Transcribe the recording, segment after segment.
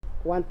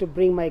want to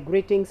bring my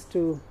greetings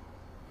to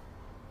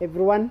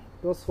everyone,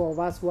 those of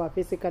us who are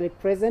physically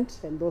present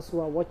and those who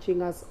are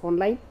watching us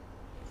online.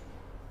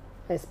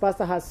 As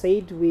Pastor has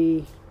said,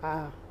 we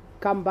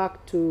come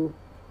back to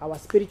our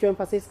spiritual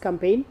emphasis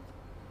campaign.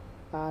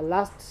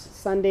 Last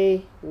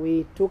Sunday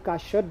we took a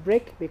short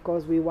break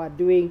because we were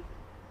doing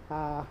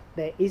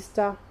the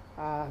Easter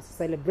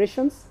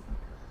celebrations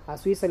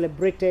as we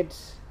celebrated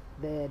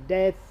the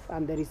death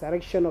and the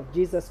resurrection of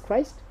Jesus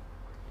Christ.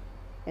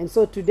 And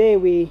so today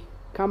we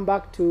come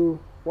back to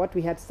what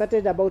we had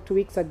started about 2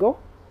 weeks ago.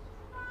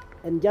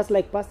 And just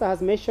like Pastor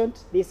has mentioned,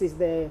 this is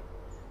the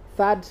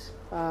third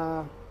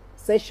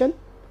session.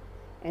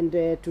 And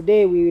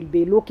today we will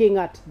be looking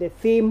at the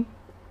theme,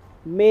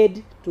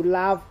 Made to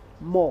Love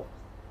More.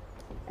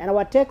 And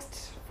our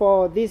text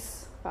for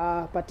this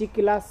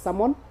particular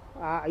sermon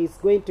is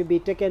going to be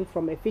taken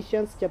from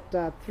Ephesians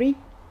chapter 3,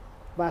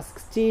 verse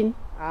 16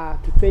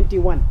 to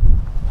 21.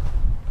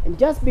 And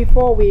just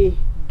before we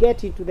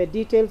get into the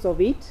details of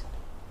it,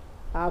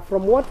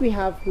 from what we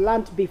have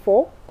learned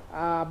before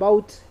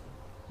about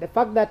the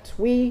fact that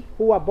we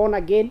who are born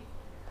again,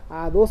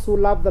 those who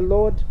love the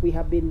Lord, we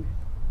have been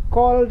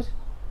called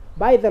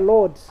by the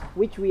Lord,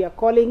 which we are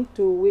calling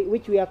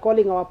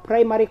our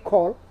primary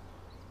call,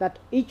 that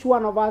each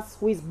one of us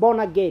who is born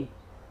again,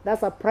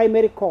 that's a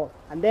primary call.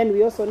 And then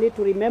we also need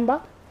to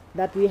remember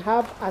that we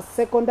have a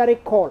secondary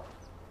call.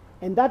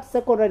 And that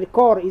secondary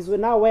call is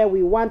now where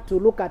we want to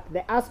look at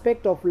the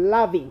aspect of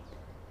loving.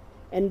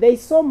 And there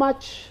is so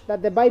much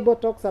that the Bible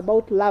talks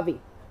about loving,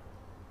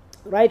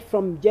 right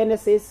from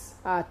Genesis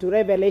to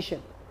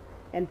Revelation.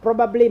 And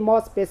probably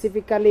more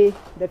specifically,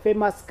 the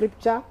famous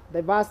scripture,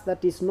 the verse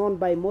that is known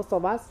by most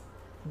of us,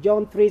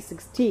 John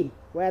 3:16,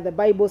 where the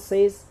Bible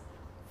says,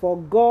 "For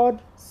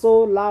God so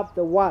loved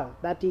the world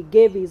that he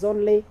gave his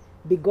only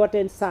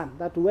begotten Son,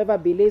 that whoever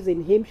believes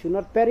in him should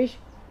not perish,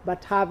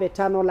 but have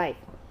eternal life."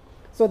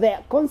 So the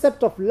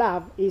concept of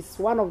love is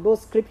one of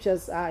those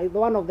scriptures,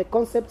 one of the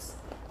concepts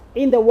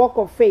in the walk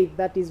of faith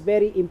that is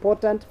very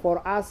important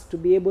for us to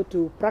be able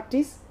to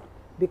practice,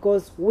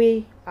 because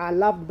we are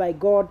loved by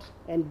God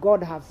and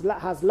God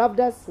has loved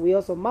us. We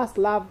also must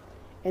love,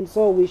 and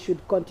so we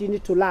should continue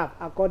to love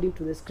according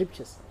to the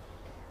scriptures.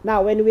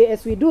 Now,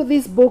 as we do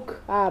this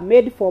book,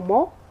 Made for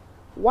More,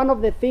 one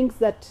of the things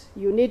that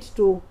you need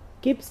to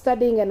keep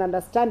studying and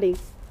understanding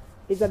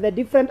is that the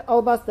different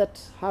authors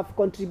that have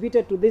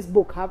contributed to this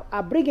book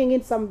are bringing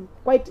in some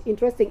quite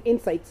interesting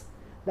insights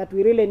that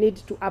we really need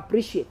to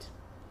appreciate.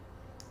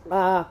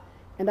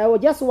 And I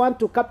would just want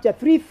to capture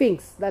 3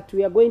 things that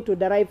we are going to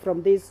derive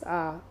from this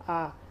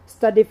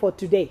study for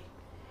today.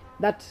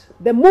 That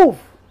the move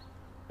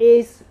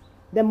is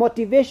the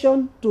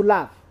motivation to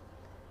love.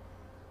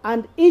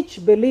 And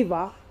each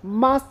believer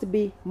must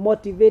be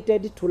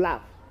motivated to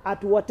love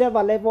at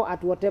whatever level,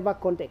 at whatever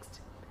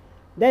context.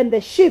 Then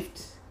the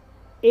shift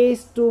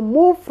is to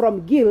move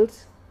from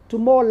guilt to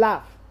more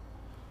love.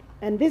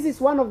 And this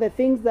is one of the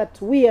things that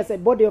we as a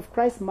body of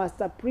Christ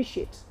must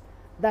appreciate,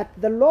 that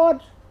the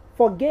Lord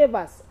forgave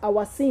us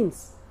our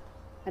sins.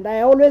 And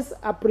I always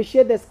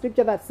appreciate the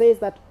scripture that says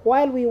that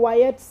while we were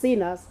yet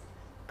sinners,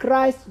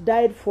 Christ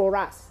died for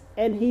us,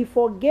 and he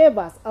forgave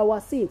us our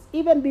sins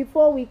even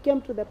before we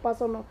came to the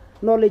personal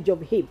knowledge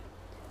of him.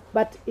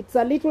 But it's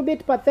a little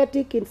bit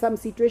pathetic in some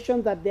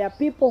situations that there are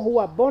people who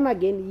are born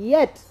again,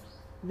 yet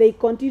they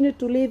continue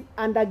to live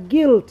under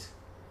guilt.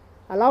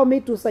 Allow me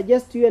to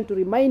suggest to you and to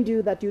remind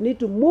you that you need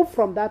to move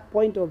from that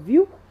point of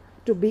view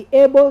to be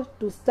able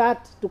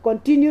to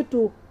continue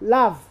to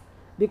love,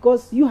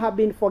 because you have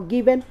been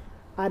forgiven.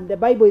 And the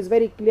Bible is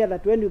very clear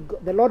that when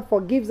the Lord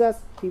forgives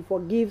us, he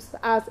forgives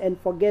us and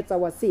forgets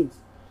our sins.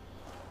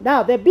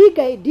 Now, the big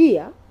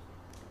idea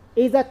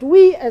is that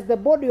we as the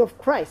body of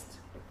Christ,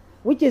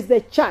 which is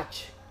the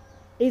church,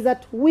 is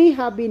that we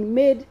have been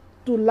made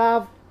to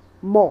love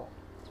more.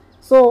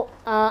 So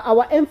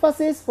our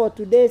emphasis for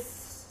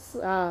today's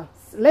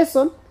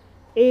lesson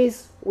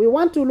is we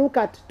want to look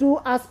at 2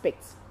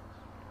 aspects.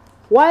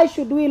 Why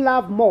should we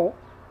love more?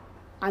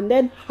 And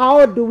then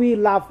how do we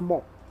love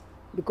more?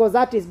 Because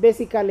that is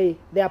basically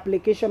the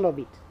application of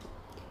it.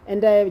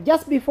 And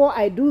just before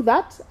I do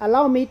that,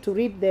 allow me to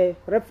read the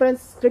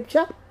reference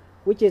scripture,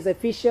 which is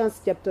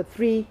Ephesians chapter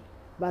 3,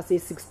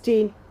 verses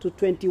 16 to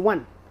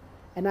 21.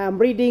 And I am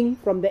reading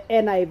from the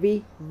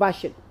NIV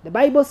version. The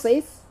Bible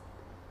says,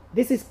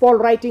 this is Paul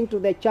writing to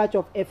the church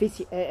of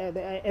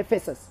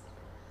Ephesus.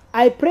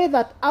 "I pray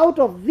that out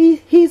of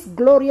his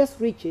glorious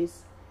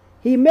riches,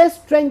 he may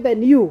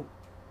strengthen you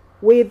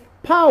with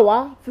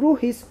power through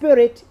his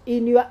Spirit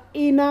in your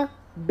inner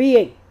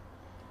being,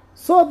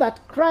 so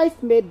that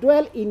Christ may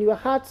dwell in your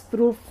hearts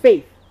through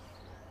faith.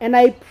 And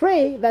I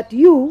pray that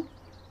you,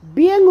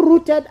 being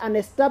rooted and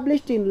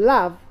established in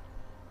love,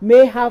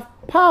 may have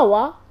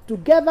power,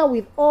 together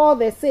with all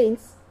the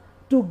saints,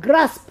 to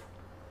grasp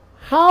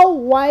how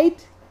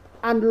wide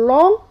and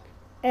long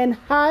and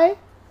high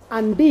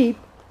and deep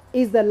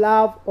is the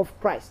love of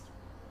Christ."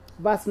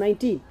 Verse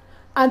 19.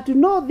 "And to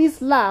know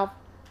this love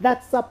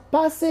that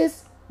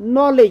surpasses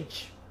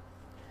knowledge,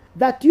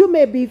 that you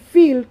may be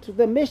filled to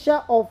the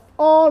measure of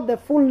all the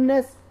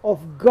fullness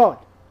of God.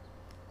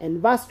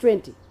 And verse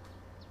 20,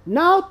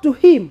 now to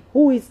him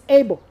who is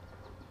able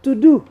to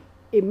do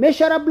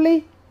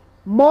immeasurably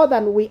more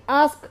than we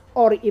ask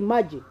or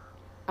imagine,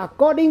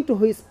 according to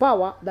his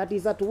power that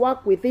is at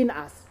work within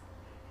us.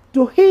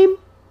 To him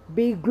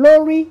be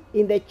glory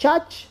in the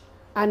church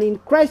and in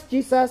Christ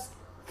Jesus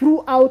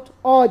throughout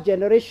all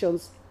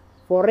generations,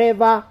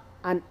 forever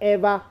and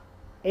ever.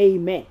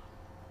 Amen.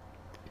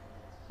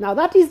 Now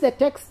that is the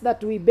text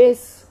that we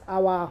base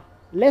our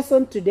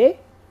lesson today,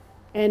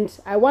 and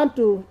I want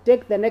to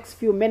take the next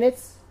few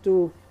minutes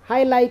to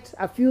highlight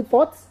a few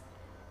thoughts.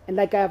 And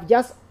like I have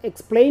just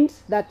explained,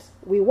 that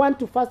we want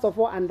to first of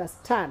all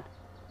understand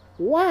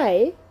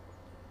why,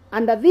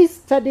 under this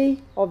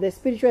study of the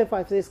spiritual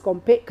emphasis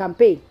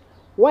campaign,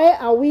 why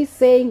are we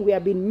saying we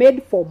have been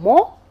made for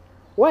more?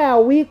 Why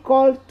are we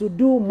called to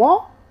do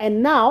more?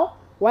 And now,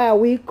 why are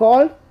we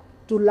called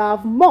to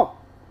love more?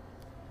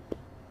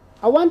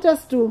 I want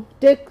us to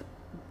take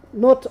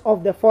note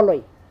of the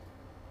following.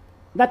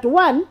 That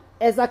one,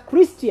 as a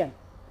Christian,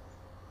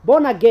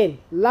 born again,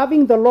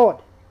 loving the Lord,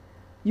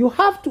 you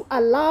have to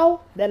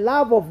allow the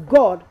love of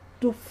God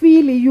to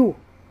fill you.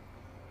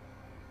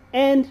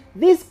 And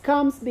this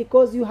comes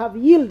because you have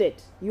yielded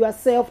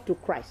yourself to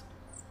Christ.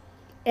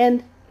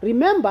 And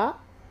remember,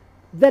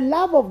 the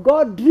love of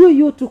God drew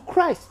you to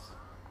Christ.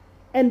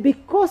 And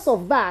because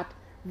of that,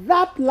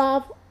 that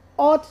love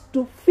ought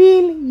to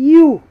fill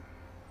you.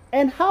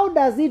 And how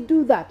does it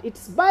do that?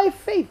 It's by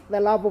faith, the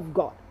love of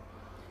God.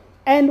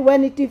 And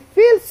when it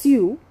fills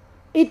you,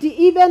 it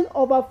even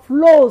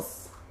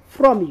overflows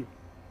from you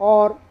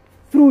or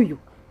through you.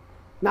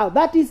 Now,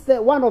 that is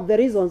one of the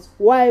reasons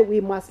why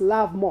we must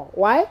love more.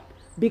 Why?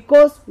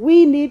 Because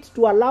we need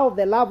to allow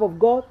the love of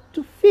God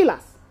to fill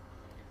us.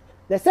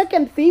 The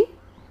second thing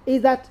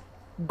is that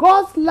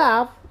God's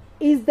love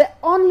is the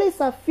only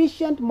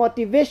sufficient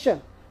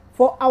motivation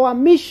for our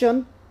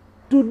mission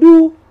to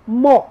do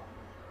more.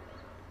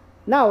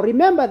 Now,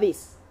 remember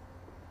this.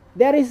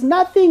 There is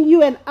nothing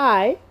you and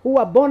I, who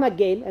are born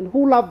again and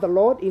who love the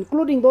Lord,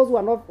 including those who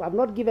have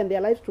not given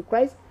their lives to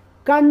Christ,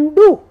 can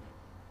do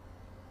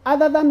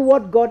other than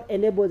what God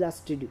enables us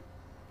to do.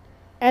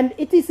 And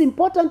it is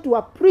important to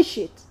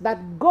appreciate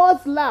that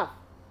God's love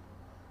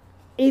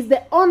is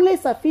the only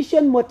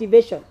sufficient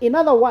motivation. In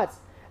other words,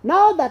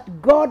 now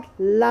that God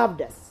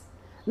loved us,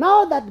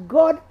 now that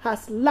God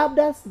has loved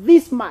us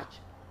this much,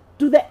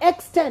 to the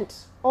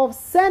extent of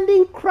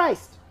sending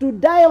Christ to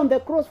die on the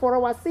cross for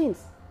our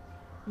sins,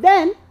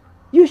 then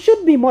you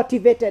should be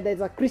motivated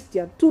as a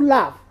Christian to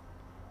love.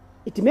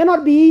 It may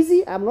not be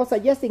easy. I'm not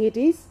suggesting it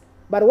is.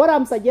 But what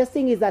I'm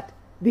suggesting is that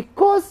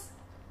because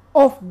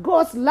of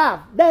God's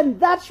love, then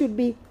that should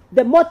be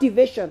the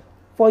motivation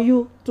for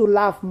you to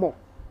love more.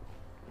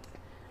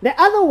 The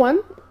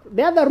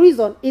other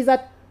reason is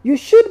that you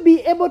should be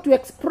able to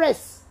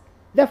express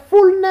the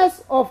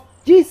fullness of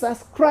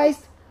Jesus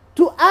Christ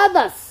to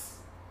others.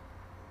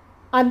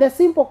 And the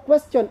simple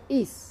question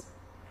is,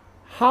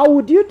 how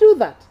would you do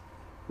that?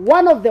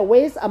 One of the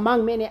ways,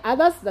 among many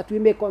others that we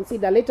may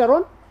consider later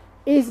on,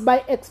 is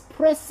by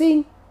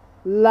expressing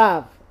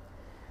love.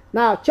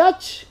 Now,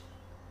 church,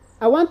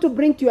 I want to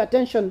bring to your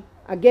attention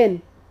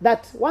again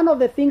that one of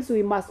the things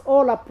we must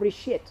all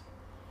appreciate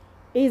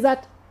is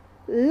that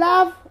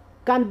love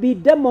can be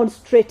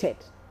demonstrated.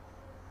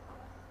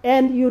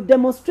 And you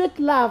demonstrate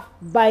love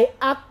by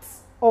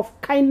acts of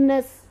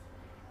kindness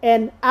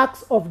and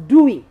acts of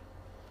doing.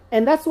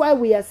 And that's why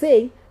we are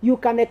saying you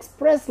can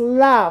express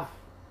love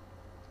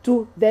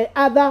to the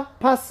other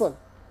person.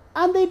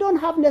 And they don't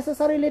have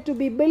necessarily to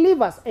be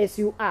believers as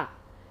you are.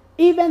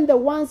 Even the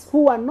ones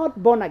who are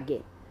not born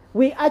again.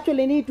 We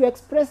actually need to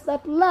express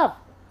that love.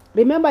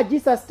 Remember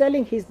Jesus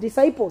telling his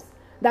disciples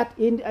that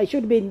it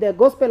should be in the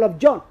Gospel of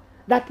John,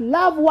 that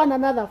love one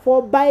another,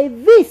 for by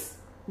this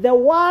the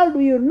world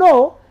will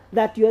know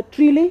that you are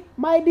truly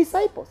my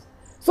disciples.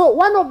 So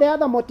one of the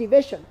other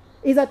motivations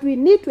is that we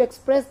need to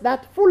express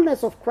that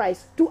fullness of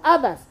Christ to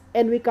others.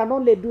 And we can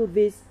only do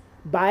this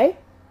by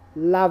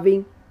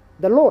loving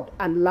the Lord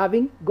and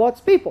loving God's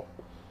people.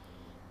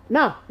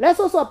 Now, let's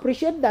also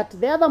appreciate that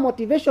the other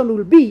motivation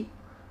will be,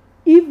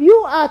 if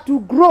you are to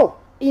grow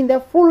in the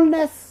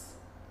fullness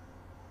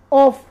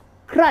of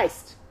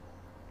Christ,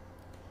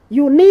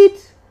 you need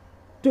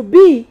to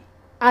be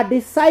a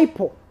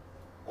disciple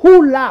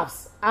who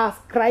loves as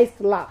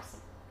Christ loves.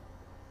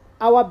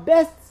 Our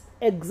best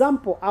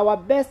example, our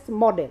best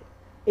model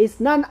is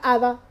none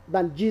other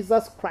than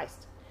Jesus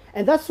Christ.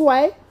 And that's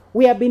why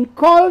we have been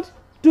called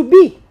to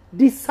be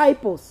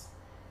disciples.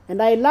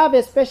 And I love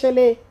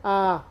especially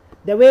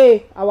the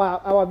way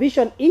our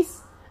vision is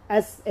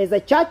as a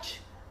church,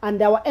 and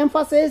our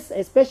emphasis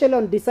especially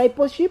on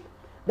discipleship,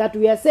 that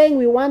we are saying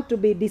we want to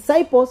be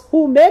disciples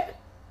who make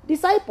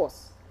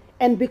disciples.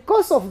 And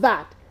because of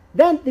that,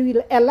 then they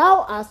will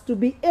allow us to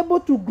be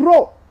able to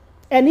grow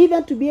and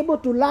even to be able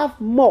to love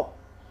more.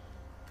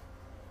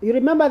 You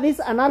remember this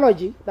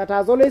analogy that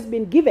has always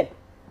been given,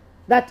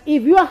 that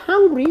if you are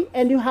hungry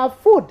and you have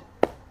food,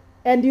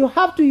 and you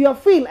have to your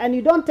fill and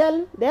you don't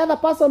tell the other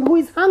person who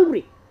is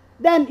hungry,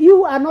 then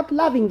you are not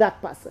loving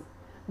that person.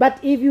 But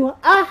if you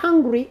are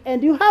hungry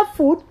and you have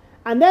food,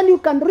 and then you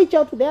can reach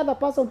out to the other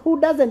person who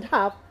doesn't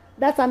have,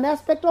 that's an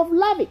aspect of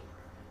loving.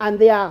 And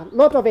there are a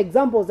lot of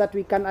examples that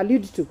we can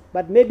allude to,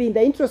 but maybe in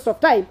the interest of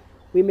time,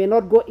 we may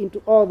not go into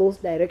all those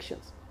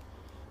directions.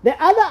 The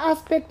other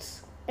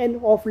aspect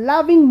of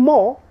loving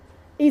more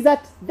is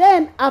that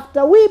then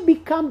after we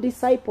become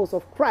disciples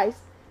of Christ,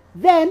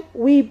 then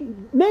we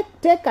make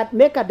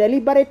a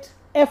deliberate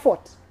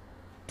effort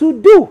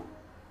to do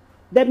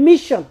the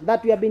mission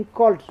that we have been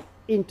called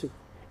into.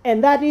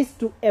 And that is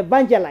to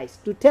evangelize,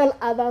 to tell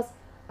others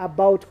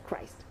about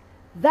Christ.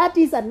 That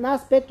is an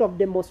aspect of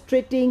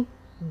demonstrating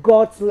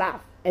God's love.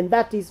 And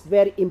that is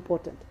very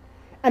important.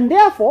 And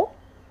therefore,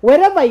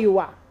 wherever you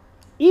are,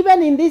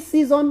 even in this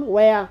season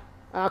where,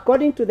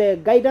 according to the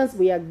guidance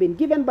we have been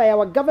given by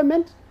our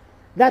government,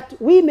 that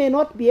we may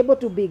not be able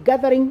to be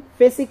gathering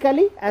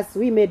physically as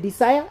we may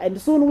desire, and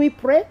soon we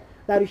pray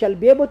that we shall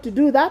be able to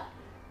do that.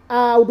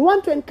 I would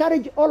want to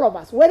encourage all of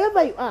us,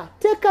 wherever you are,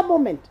 take a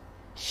moment,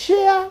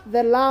 share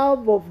the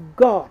love of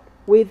God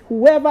with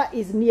whoever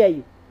is near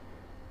you.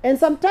 And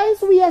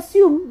sometimes we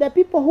assume the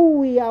people who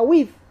we are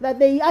with, that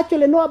they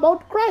actually know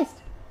about Christ.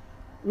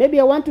 Maybe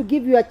I want to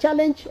give you a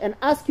challenge and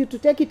ask you to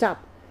take it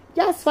up.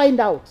 Just find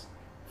out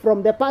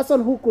from the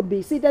person who could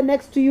be seated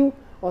next to you,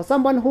 or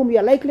someone whom you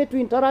are likely to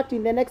interact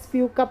in the next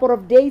few couple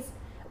of days,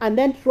 and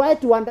then try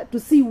to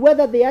see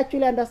whether they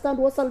actually understand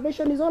what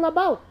salvation is all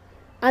about.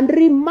 And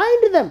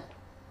remind them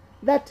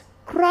that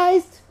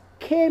Christ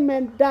came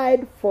and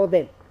died for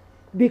them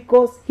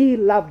because he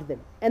loved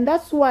them. And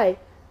that's why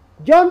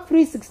John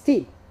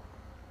 3:16,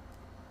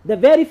 the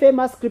very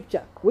famous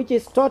scripture, which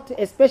is taught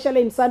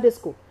especially in Sunday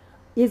school,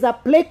 is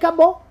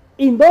applicable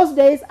in those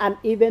days and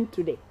even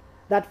today.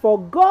 That for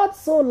God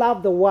so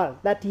loved the world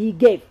that he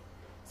gave.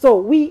 So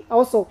we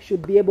also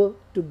should be able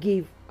to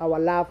give our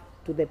love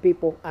to the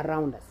people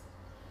around us.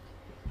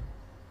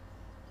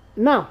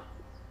 Now,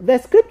 the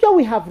scripture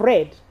we have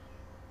read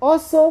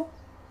also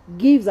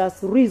gives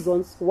us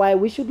reasons why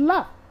we should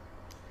love.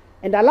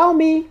 And allow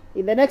me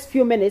in the next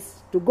few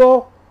minutes to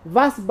go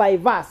verse by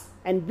verse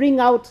and bring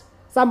out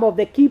some of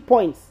the key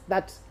points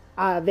that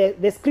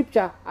the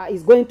scripture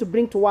is going to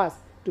bring to us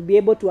to be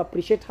able to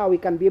appreciate how we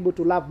can be able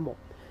to love more.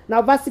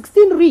 Now, verse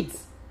 16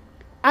 reads,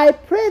 I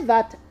pray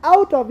that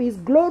out of his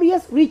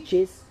glorious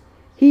riches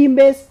he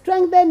may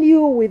strengthen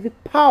you with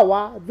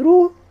power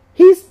through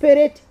his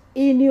Spirit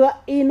in your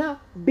inner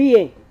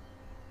being.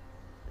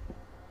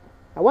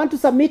 I want to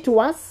submit to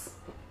us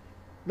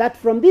that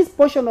from this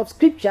portion of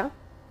scripture,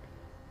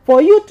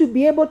 for you to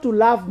be able to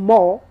love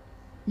more,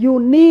 you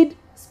need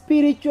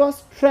spiritual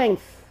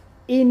strength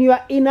in your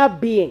inner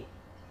being.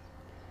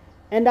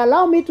 And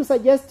allow me to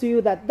suggest to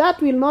you that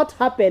that will not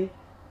happen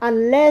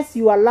unless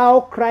you allow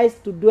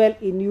Christ to dwell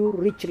in you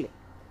richly.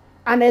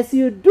 And as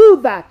you do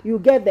that, you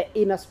get the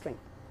inner strength.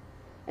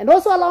 And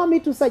also allow me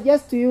to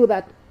suggest to you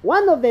that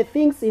one of the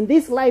things in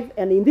this life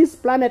and in this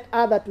planet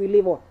Earth that we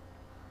live on,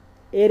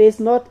 it is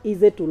not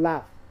easy to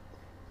love.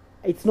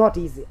 It's not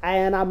easy.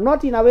 And I'm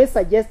not in a way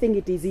suggesting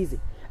it is easy.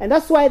 And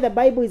that's why the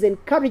Bible is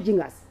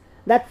encouraging us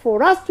that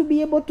for us to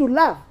be able to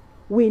love,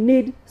 we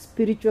need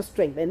spiritual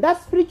strength. And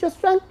that spiritual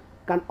strength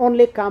can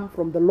only come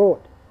from the Lord.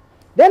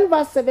 Then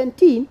verse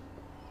 17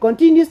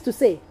 continues to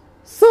say,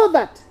 so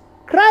that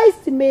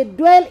Christ may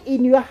dwell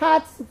in your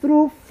hearts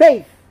through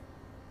faith.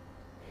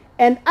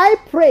 And I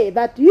pray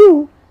that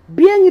you,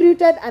 being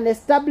rooted and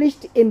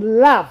established in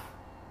love,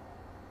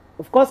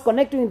 of course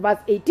connecting with verse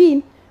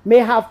 18, may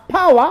have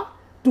power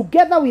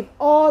together with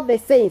all the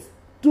saints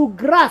to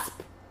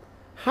grasp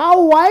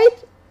how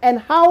wide and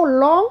how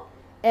long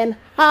and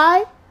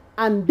high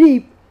and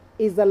deep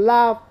is the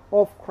love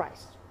of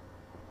Christ.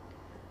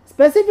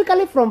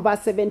 Specifically from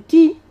verse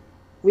 17,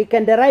 we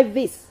can derive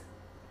this,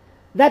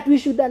 that we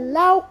should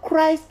allow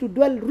Christ to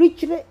dwell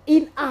richly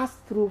in us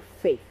through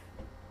faith.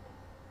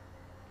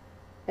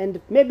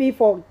 And maybe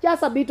for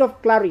just a bit of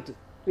clarity,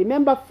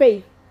 remember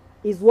faith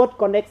is what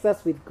connects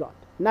us with God,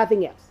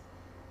 nothing else.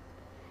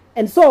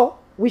 And so,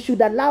 we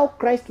should allow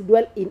Christ to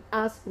dwell in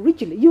us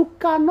richly. You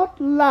cannot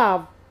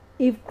love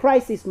if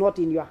Christ is not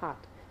in your heart.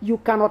 You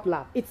cannot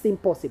love. It's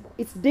impossible.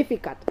 It's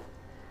difficult.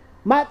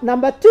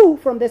 Number 2,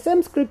 from the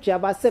same scripture,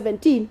 verse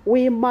 17,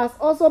 we must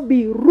also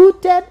be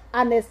rooted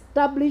and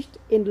established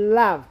in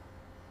love.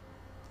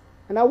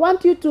 And I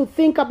want you to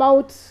think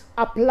about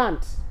a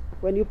plant.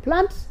 When you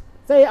plant,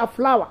 say, a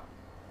flower,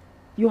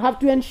 you have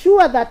to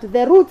ensure that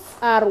the roots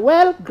are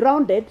well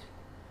grounded,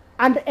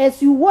 and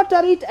as you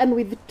water it and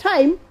with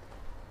time,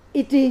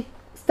 it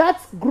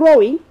starts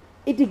growing,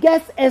 it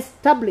gets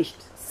established.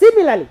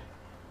 Similarly,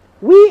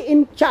 we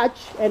in church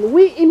and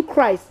we in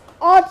Christ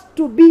ought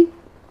to be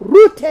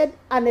rooted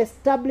and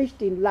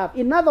established in love.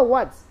 In other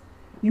words,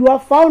 your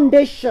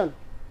foundation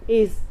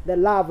is the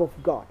love of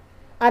God.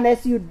 And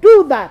as you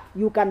do that,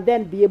 you can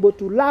then be able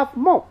to love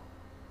more.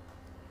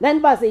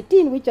 Then verse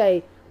 18,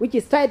 which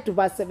is tied to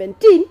verse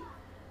 17,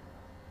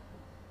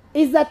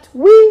 is that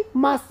we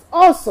must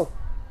also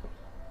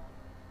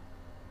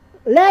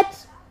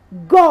let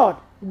God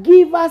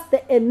give us the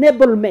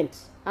enablement.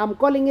 I'm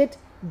calling it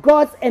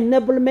God's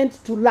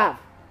enablement to love.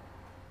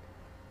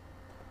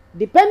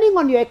 Depending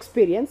on your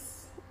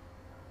experience,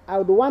 I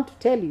would want to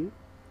tell you,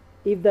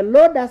 if the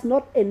Lord does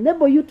not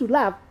enable you to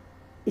love,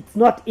 it's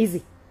not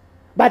easy,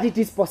 but it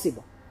is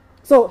possible.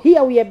 So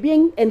here we are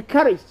being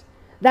encouraged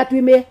that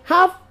we may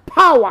have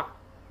power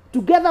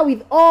together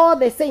with all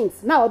the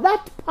saints. Now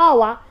that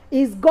power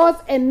is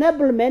God's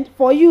enablement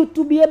for you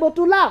to be able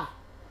to love.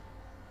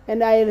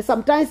 And I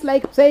sometimes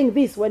like saying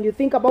this when you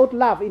think about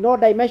love in all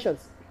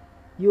dimensions.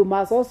 You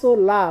must also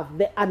love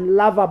the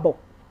unlovable.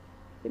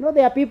 You know,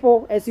 there are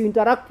people, as you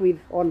interact with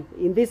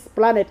in this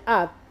planet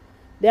Earth,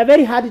 they are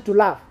very hard to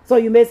love. So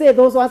you may say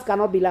those ones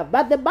cannot be loved.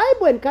 But the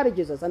Bible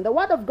encourages us, and the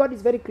Word of God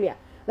is very clear,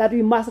 that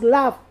we must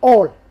love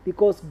all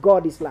because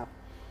God is love.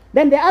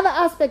 Then the other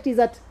aspect is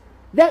that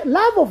the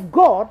love of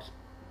God,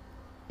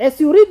 as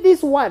you read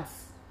these words,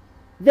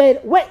 the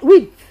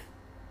width,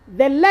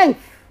 the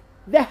length,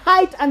 the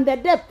height, and the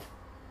depth,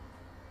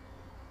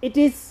 it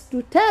is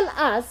to tell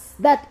us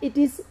that it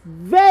is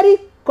very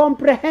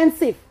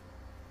comprehensive.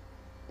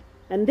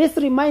 And this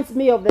reminds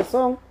me of the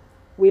song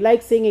we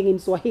like singing in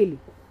Swahili,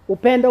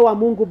 Upendo wa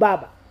Mungu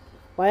Baba.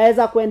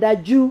 Waweza kwenda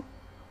juu,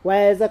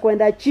 waweza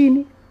kwenda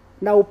chini,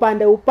 na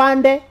upande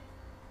upande.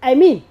 I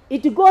mean,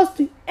 it goes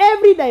to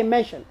every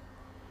dimension.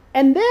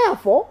 And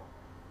therefore,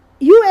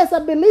 you as a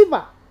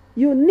believer,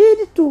 you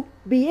need to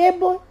be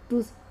able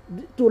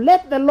to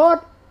let the Lord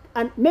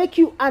and make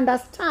you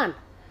understand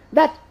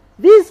that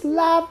this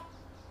love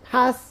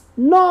has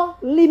no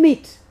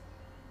limit.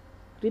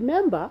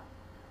 Remember,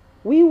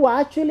 we were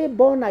actually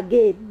born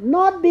again,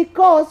 not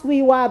because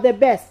we were the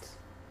best.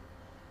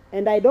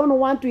 And I don't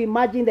want to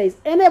imagine there is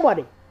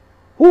anybody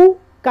who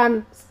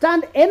can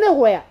stand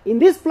anywhere in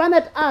this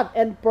planet Earth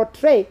and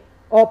portray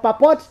or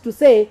purport to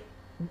say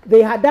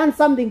they had done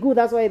something good,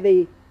 that's why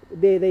they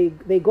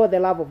got the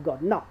love of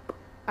God. No.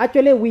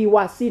 Actually, we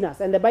were sinners,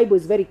 and the Bible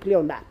is very clear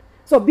on that.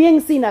 So being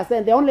sinners,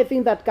 then the only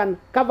thing that can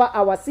cover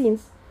our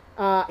sins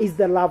is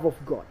the love of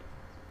God.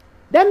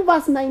 Then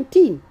verse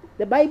 19,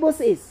 the Bible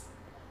says,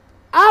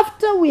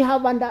 after we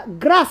have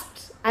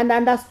grasped and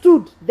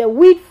understood the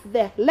width,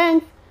 the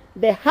length,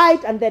 the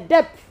height, and the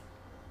depth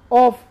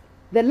of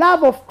the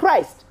love of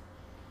Christ,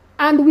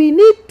 and we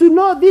need to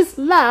know this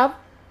love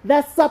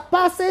that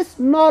surpasses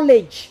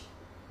knowledge,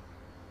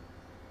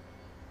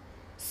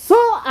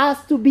 so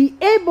as to be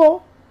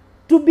able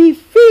to be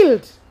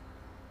filled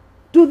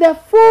to the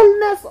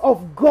fullness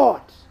of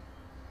God.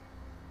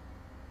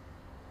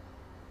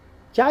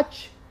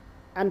 Church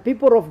and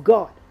people of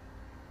God,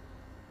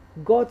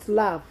 God's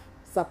love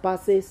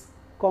surpasses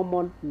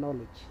common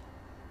knowledge.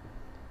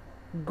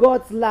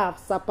 God's love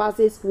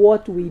surpasses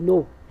what we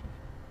know.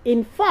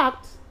 In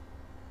fact,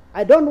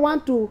 I don't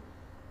want to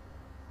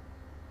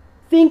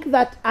think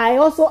that I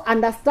also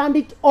understand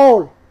it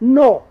all.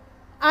 No,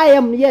 I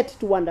am yet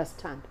to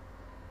understand.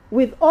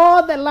 With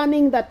all the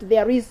learning that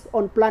there is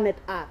on planet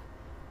Earth,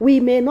 we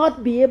may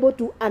not be able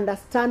to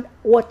understand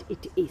what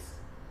it is.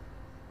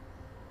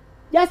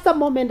 Just a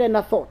moment and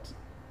a thought.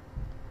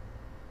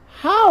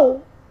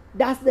 How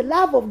does the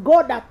love of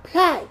God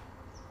apply?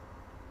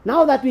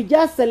 Now that we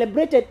just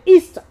celebrated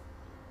Easter,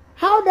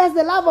 how does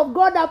the love of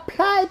God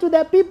apply to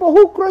the people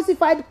who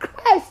crucified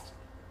Christ?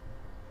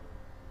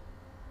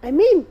 I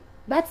mean,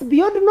 that's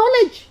beyond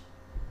knowledge.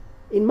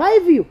 In my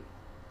view,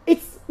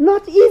 it's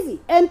not easy.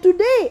 And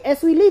today,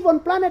 as we live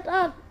on planet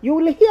Earth, you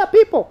will hear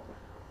people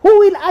who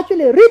will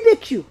actually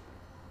ridicule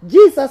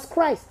Jesus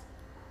Christ.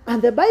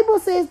 And the Bible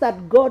says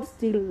that God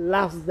still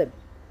loves them.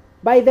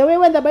 By the way,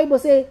 when the Bible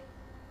says,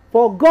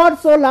 for God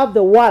so loved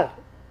the world,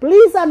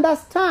 please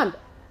understand,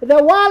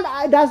 the world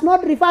does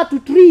not refer to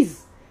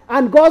trees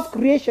and God's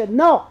creation.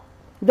 No,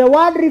 the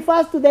word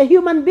refers to the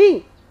human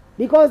being,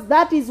 because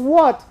that is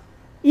what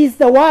is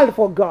the world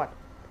for God.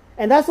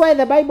 And that's why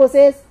the Bible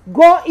says,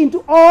 go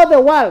into all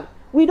the world.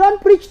 We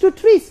don't preach to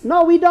trees.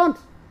 No, we don't.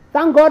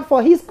 Thank God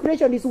for his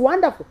creation. It's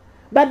wonderful.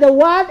 But the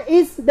world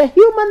is the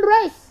human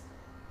race,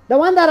 the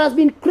one that has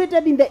been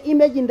created in the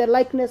image, in the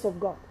likeness of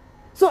God.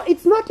 So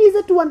it's not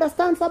easy to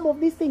understand some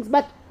of these things,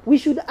 but we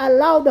should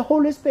allow the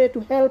Holy Spirit to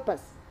help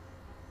us.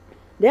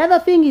 The other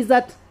thing is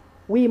that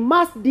we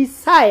must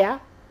desire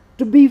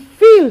to be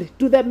filled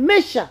to the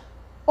measure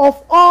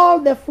of all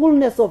the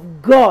fullness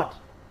of God.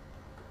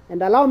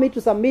 And allow me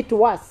to submit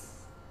to us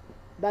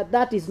that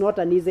that is not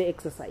an easy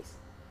exercise.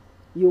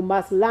 You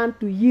must learn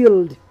to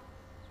yield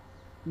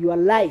your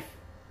life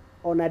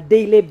on a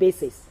daily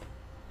basis.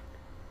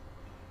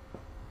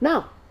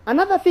 Now,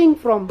 another thing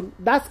from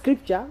that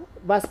scripture,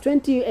 verse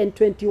 20 and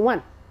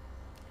 21,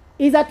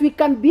 is that we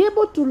can be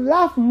able to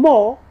love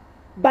more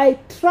by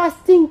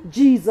trusting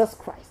Jesus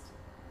Christ.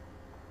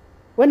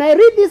 When I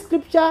read this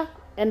scripture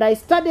and I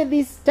study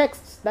these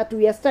texts that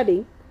we are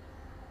studying,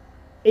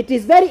 it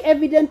is very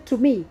evident to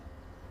me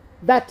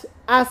that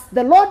as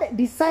the Lord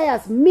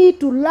desires me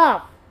to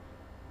love,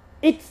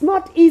 it's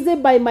not easy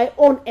by my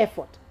own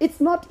effort. It's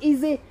not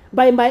easy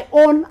by my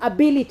own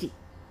ability.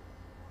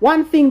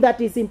 One thing that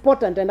is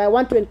important, and I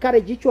want to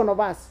encourage each one of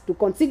us to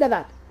consider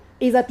that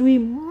is that we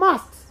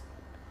must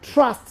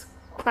trust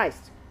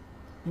Christ.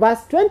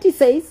 Verse 20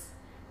 says,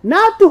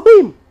 now to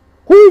him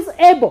who is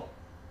able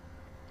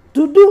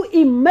to do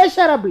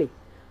immeasurably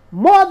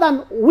more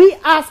than we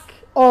ask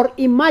or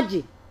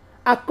imagine,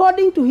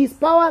 according to his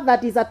power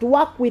that is at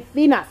work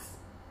within us.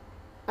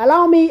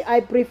 Allow me,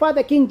 I prefer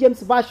the King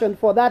James Version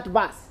for that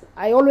verse.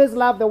 I always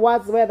love the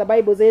words where the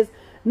Bible says,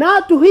 now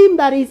to him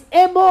that is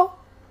able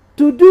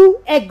to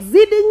do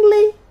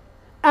exceedingly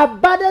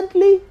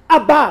abundantly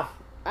above.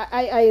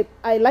 I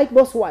like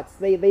those words.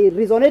 They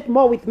resonate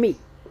more with me.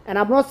 And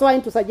I'm not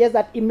trying to suggest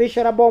that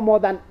immeasurable more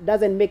than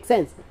doesn't make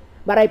sense.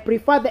 But I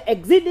prefer the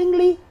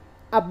exceedingly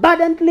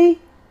abundantly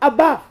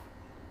above.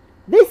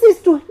 This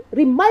is to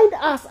remind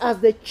us as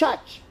the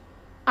church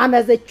and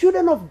as the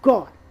children of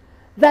God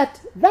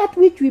that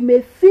which we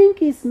may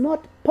think is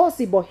not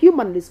possible,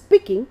 humanly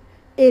speaking,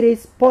 it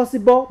is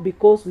possible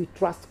because we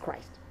trust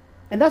Christ.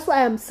 And that's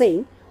why I'm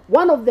saying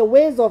one of the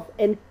ways of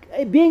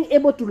being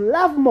able to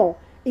love more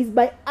is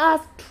by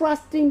us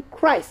trusting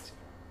Christ.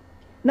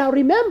 Now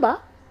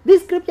remember,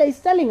 this scripture is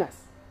telling us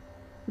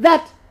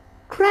that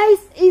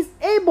Christ is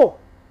able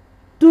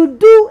to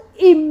do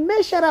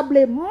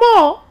immeasurably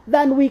more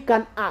than we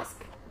can ask.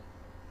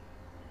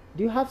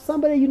 Do you have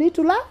somebody you need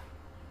to love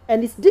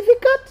and it's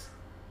difficult?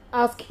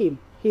 Ask him.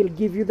 He'll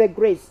give you the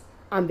grace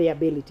and the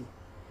ability.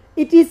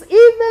 It is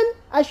even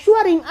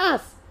assuring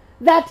us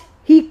that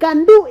he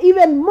can do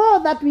even more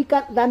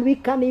than we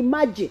can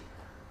imagine.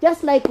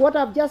 Just like what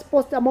I've just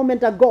posted a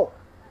moment ago.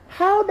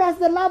 How does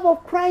the love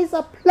of Christ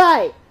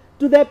apply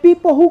to the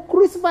people who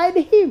crucified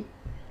him,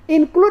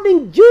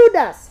 including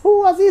Judas,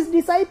 who was his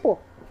disciple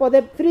for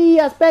the 3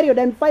 years period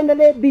and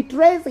finally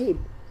betrays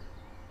him?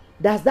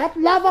 Does that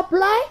love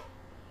apply?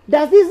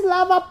 Does this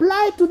love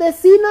apply to the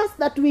sinners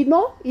that we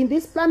know in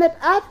this planet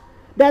Earth?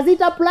 Does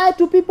it apply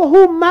to people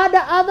who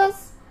murder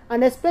others,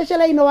 and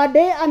especially in our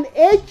day and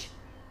age?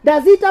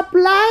 Does it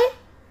apply?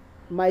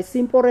 My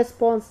simple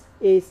response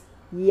is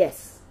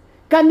yes.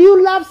 Can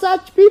you love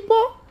such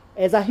people?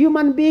 As a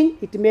human being,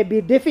 it may be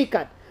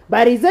difficult.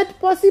 But is it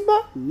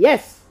possible?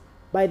 Yes.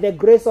 By the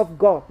grace of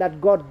God that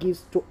God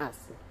gives to us.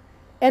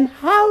 And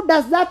how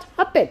does that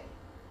happen?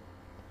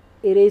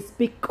 It is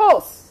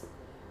because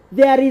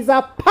there is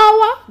a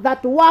power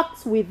that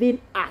works within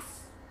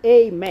us.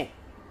 Amen.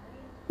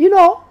 You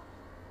know,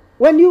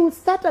 when you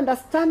start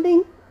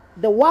understanding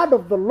the word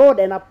of the Lord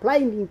and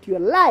applying it into your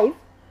life,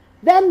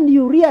 then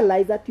you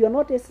realize that you are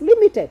not as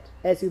limited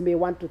as you may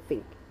want to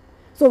think.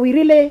 So we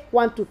really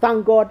want to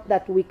thank God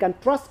that we can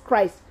trust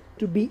Christ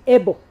to be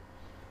able.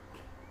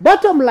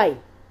 Bottom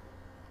line,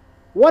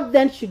 what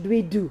then should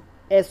we do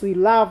as we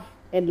love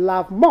and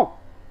love more?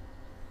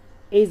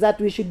 Is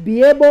that we should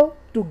be able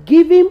to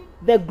give him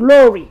the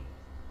glory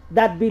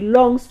that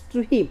belongs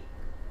to him.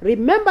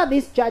 Remember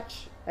this,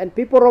 church and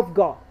people of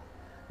God,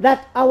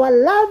 that our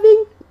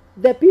loving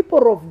the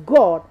people of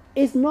God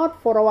is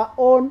not for our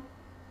own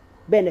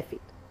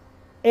benefit.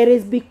 It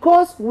is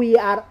because we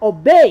are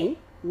obeying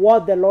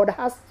what the Lord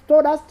has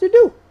told us to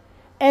do.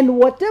 And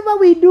whatever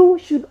we do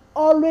should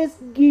always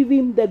give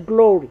him the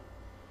glory.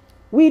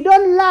 We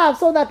don't love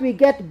so that we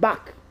get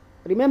back.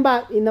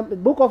 Remember in the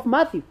book of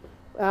Matthew,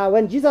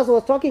 when Jesus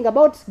was talking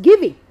about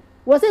giving,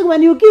 he was saying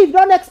when you give,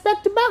 don't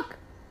expect back.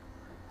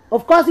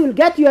 Of course, you'll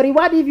get your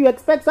reward if you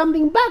expect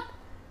something back.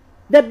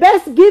 The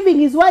best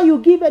giving is why you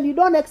give and you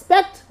don't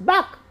expect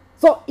back.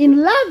 So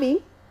in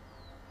loving,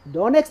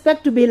 don't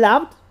expect to be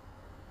loved,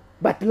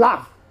 but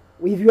love.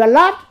 If you are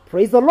loved,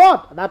 praise the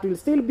Lord. That will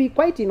still be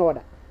quite in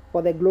order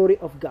for the glory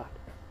of God.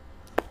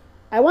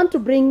 I want to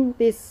bring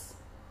this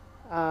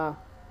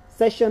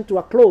session to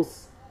a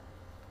close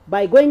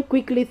by going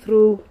quickly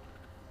through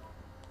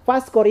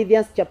 1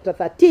 Corinthians chapter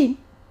 13,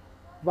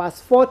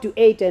 verse 4 to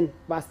 8 and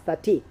verse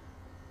 13.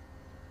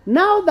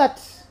 Now that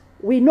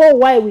we know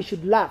why we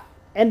should love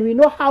and we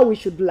know how we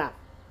should love,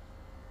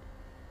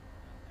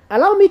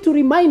 allow me to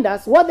remind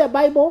us what the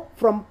Bible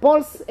from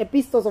Paul's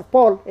epistles of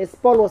Paul, as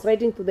Paul was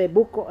writing to the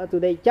book to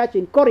the church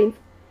in Corinth,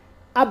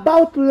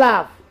 about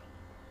love.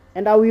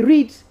 And I will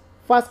read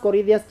 1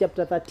 Corinthians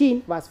chapter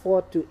 13, verse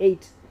 4 to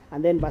 8,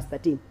 and then verse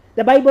 13.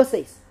 The Bible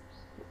says,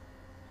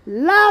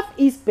 love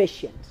is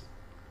patient.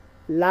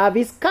 Love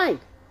is kind.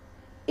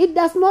 It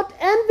does not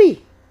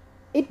envy.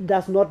 It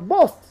does not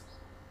boast.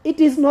 It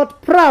is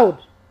not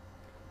proud.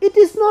 It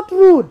is not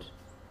rude.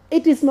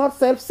 It is not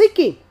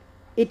self-seeking.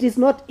 It is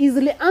not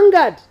easily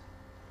angered.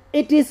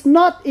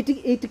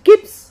 It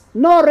keeps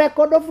no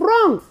record of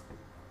wrongs.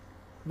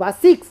 Verse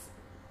 6,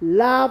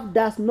 love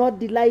does not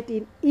delight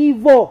in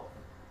evil,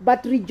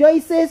 but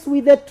rejoices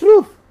with the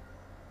truth.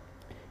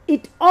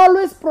 It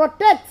always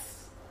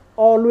protects,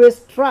 always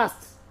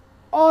trusts,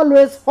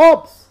 always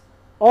hopes,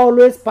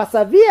 always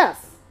perseveres.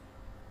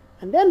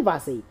 And then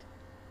verse 8,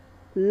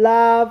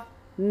 love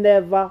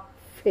never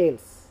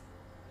fails.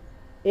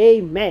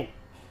 Amen.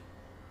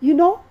 You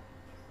know,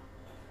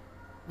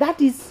 that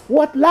is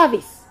what love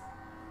is.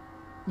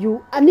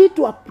 You need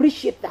to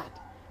appreciate that.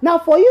 Now,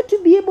 for you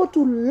to be able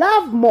to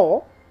love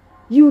more,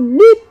 you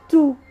need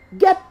to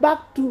get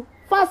back to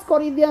 1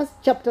 Corinthians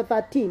chapter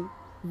 13,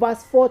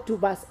 verse 4 to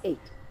verse 8.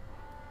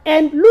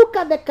 And look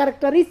at the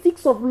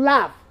characteristics of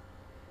love.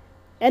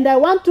 And I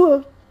want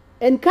to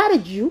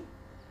encourage you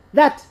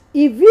that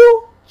if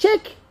you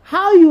check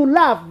how you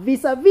love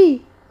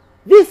vis-a-vis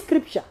this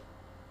scripture,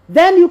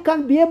 then you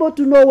can be able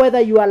to know whether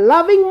you are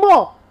loving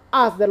more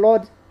as the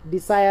Lord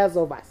desires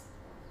of us.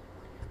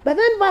 But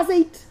then verse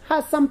 8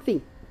 has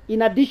something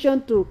in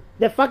addition to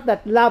the fact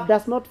that love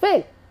does not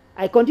fail.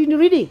 I continue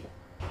reading.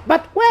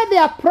 But where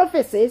there are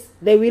prophecies,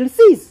 they will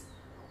cease.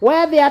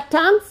 Where there are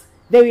tongues,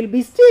 they will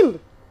be stilled.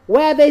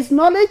 Where there is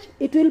knowledge,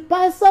 it will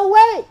pass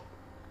away.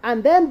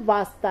 And then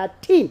verse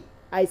 13.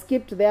 I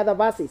skipped the other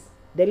verses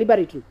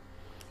deliberately.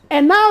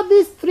 And now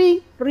these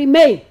three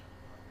remain: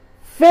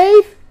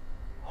 faith,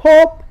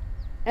 hope,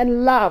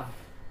 and love.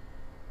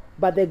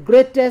 But the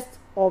greatest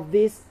of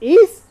this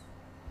is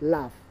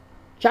love.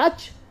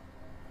 Church,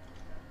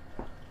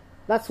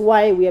 that's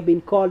why we have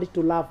been called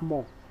to love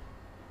more.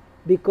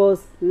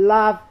 Because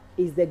love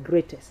is the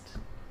greatest.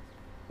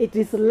 It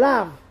is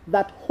love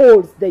that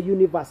holds the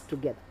universe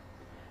together.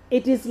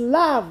 It is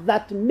love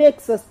that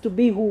makes us to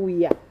be who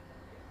we are.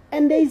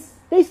 And there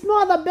is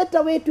no other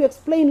better way to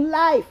explain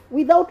life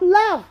without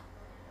love.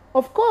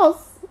 Of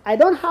course, I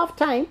don't have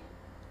time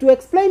to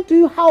explain to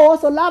you how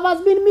also love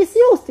has been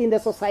misused in the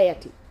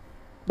society.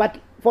 But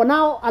for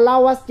now,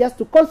 allow us just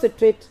to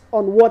concentrate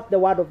on what the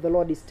word of the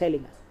Lord is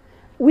telling us.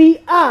 We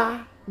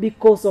are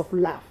because of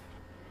love.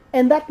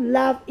 And that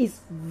love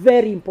is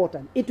very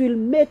important. It will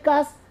make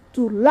us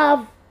to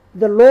love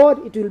the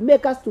Lord. It will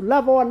make us to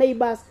love our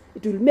neighbors.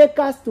 It will make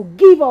us to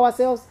give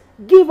ourselves,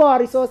 give our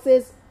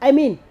resources. I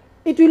mean,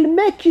 it will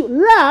make you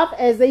love,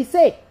 as they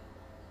say,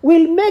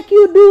 will make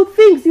you do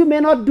things you may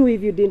not do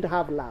if you didn't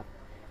have love.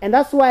 And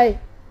that's why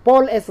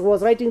Paul, as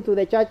was writing to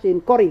the church in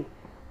Corinth,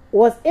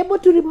 was able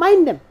to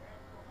remind them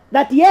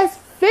that yes,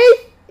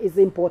 faith is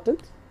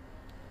important,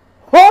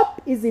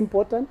 hope is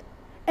important,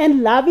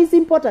 and love is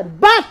important.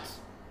 But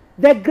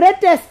the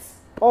greatest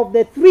of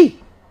the three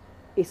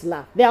is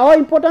love. They are all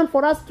important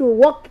for us to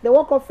walk the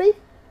walk of faith,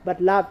 but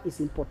love is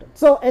important.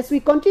 So as we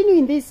continue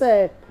in this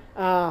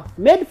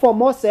Made for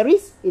More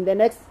series in the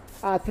next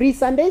 3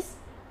 Sundays,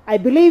 I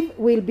believe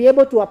we'll be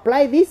able to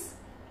apply this.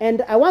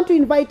 And I want to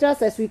invite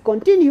us as we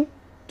continue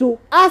to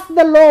ask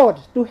the Lord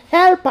to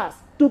help us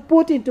to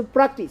put into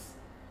practice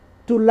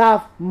to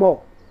love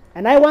more.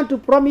 And I want to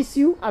promise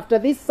you after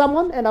this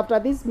sermon and after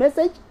this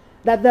message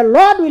that the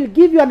Lord will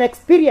give you an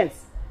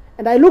experience.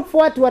 And I look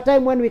forward to a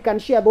time when we can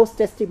share those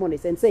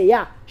testimonies and say,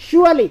 yeah,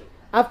 surely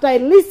after I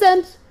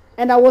listened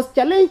and I was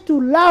challenged to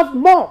love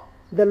more,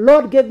 the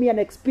Lord gave me an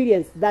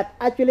experience that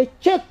actually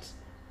checked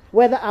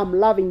whether I'm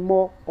loving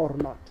more or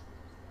not.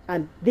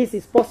 And this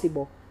is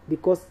possible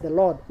because the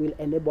Lord will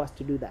enable us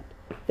to do that.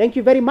 Thank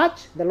you very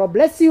much. The Lord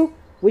bless you.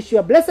 Wish you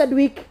a blessed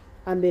week.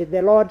 And may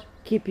the Lord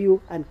keep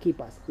you and keep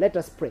us. Let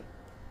us pray.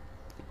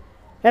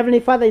 Heavenly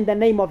Father, in the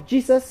name of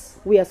Jesus,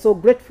 we are so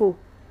grateful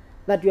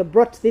that you have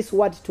brought this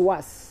word to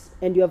us.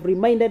 And you have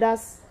reminded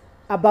us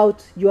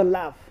about your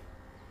love.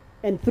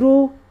 And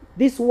through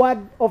this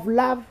word of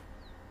love,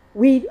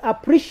 we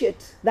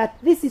appreciate that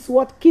this is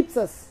what keeps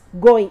us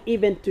going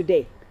even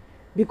today.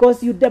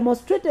 Because you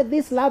demonstrated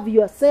this love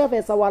yourself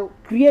as our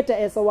Creator,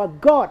 as our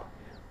God,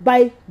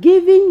 by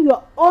giving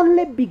your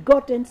only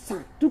begotten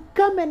Son to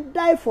come and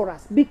die for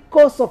us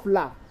because of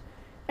love.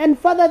 And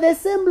Father, the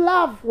same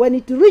love, when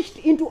it reached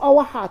into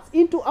our hearts,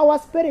 into our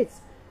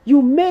spirits,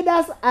 you made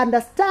us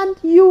understand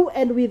you,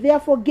 and we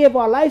therefore gave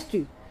our lives to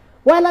you.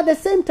 While at the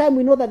same time,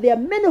 we know that there are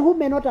many who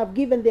may not have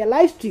given their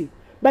lives to you,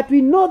 but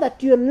we know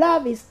that your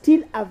love is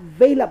still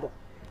available.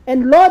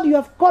 And Lord, you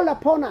have called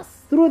upon us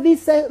through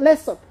this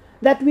lesson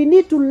that we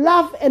need to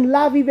love and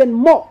love even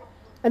more.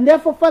 And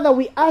therefore, Father,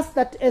 we ask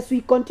that as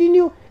we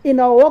continue in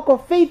our walk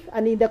of faith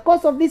and in the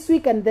course of this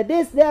week and the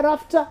days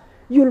thereafter,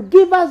 you'll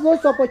give us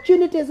those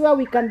opportunities where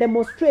we can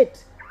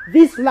demonstrate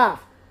this love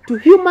to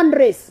human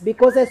race.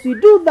 Because as we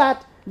do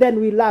that,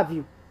 then we love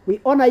you. We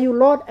honor you,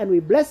 Lord, and we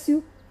bless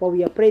you. For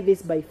we have prayed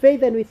this by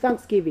faith and with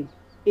thanksgiving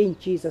in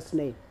Jesus'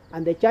 name.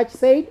 And the church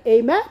said,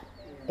 amen.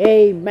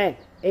 Amen.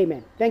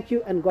 Amen. Thank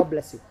you and God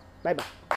bless you. Bye-bye.